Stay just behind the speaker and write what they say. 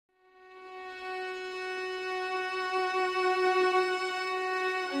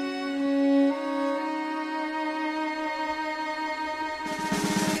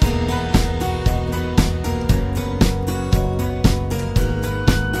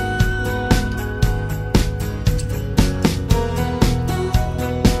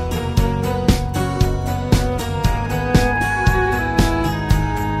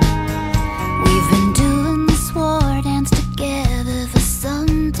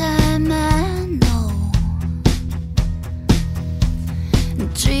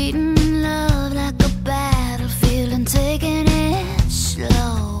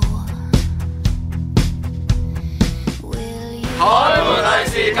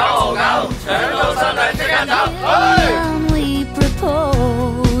人走。We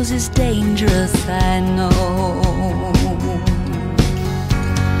propose is dangerous, I know.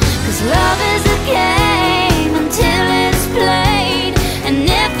 'Cause love is a game until it's played, and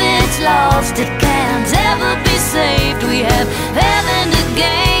if it's lost, it can't ever be saved. We have heaven to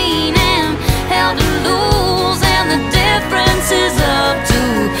gain and hell to lose, and the difference is up to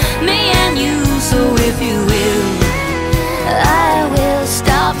me and you. So if you will, I will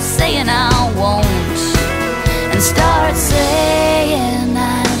stop saying I won't and start saying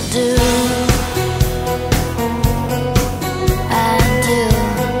I do. I do.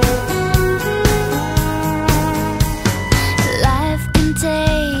 Life can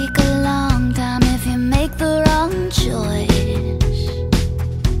take a long time if you make the wrong choice,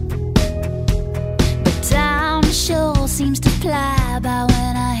 but time sure seems to fly by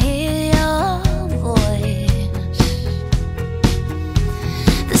when I hear your voice.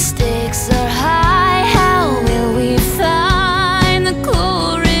 The stakes are high, how will we find the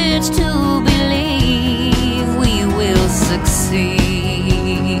courage to believe we will succeed?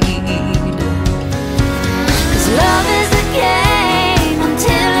 'Cause love is a game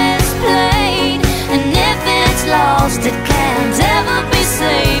until it's played, and if it's lost, it can't ever be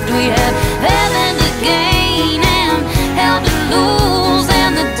saved. We have heaven to gain and hell to lose,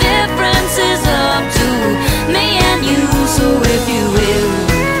 and the difference is up to me and you. So if you will,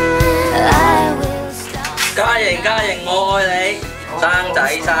 I will stop. 嘉瑩，嘉瑩，我愛你，生仔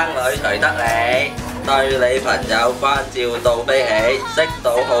生女隨得你，對你朋友關照到飛起，識到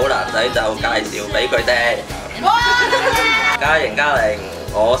好男仔就介紹俾佢哋。嘉瑩，嘉瑩，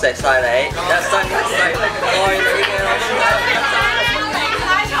我錫晒你，一生一世愛你嘅老公仔。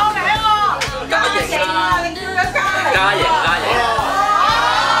嘉瑩啊，嘉瑩，嘉瑩。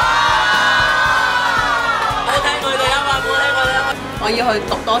冇聽佢哋啊嘛，冇聽佢哋啊嘛。我要去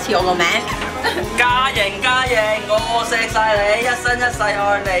讀多次我個名。嘉瑩，嘉瑩，我錫晒你，一生一世愛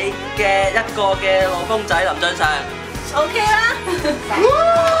你嘅一個嘅老公仔林俊祥。OK 啦。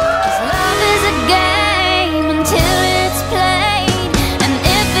 'Cause love is a game until it's played, and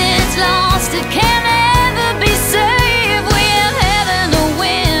if it's lost, it can't ever be saved. We have heaven to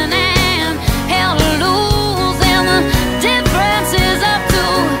win and hell to lose, and the difference is up to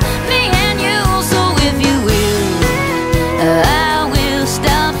me and you. So if you will, I will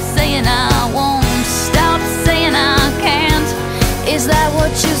stop saying I won't, stop saying I can't. Is that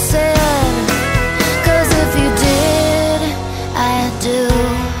what you said? 'Cause if you did, I do.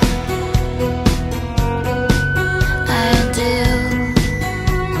 I do.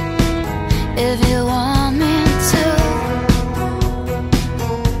 If you want me to,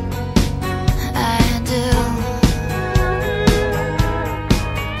 I do.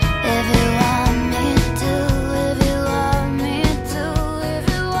 If you want me to, if you want me to, if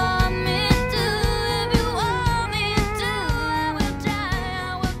you want me to, if you want me to, I will try,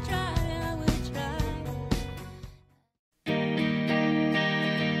 I will try, I will try.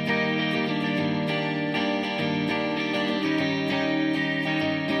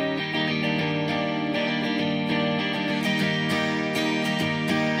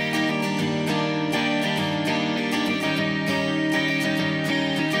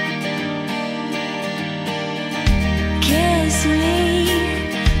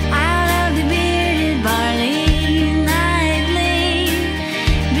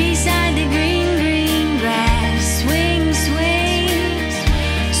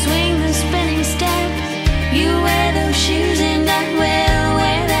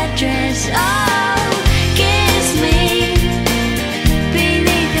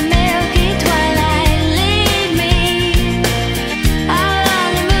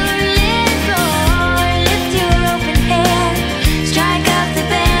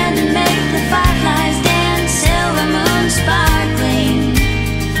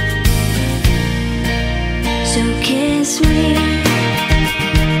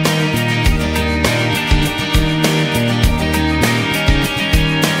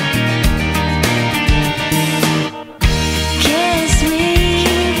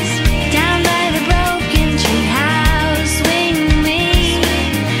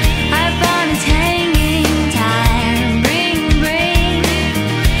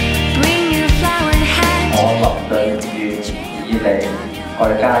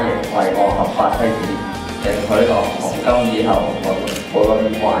 愛家人為我合法妻子，認許我從今以後，無論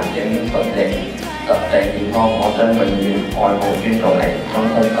環境順境、疾病健康，我將永遠愛慕尊重你，終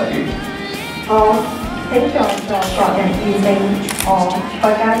身不渝。我請在座各人見證，我蔡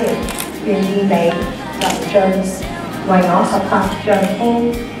家瑩願意你林俊為我合法丈夫，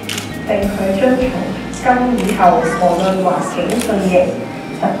並許遵從今以後無論環境順逆、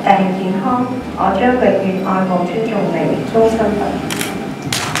疾疾病健康，我將永遠愛慕尊重你，終身不渝。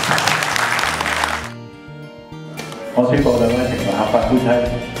我宣布兩位成為合法夫妻，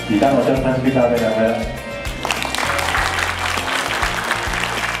而家我將分書交俾兩位啦。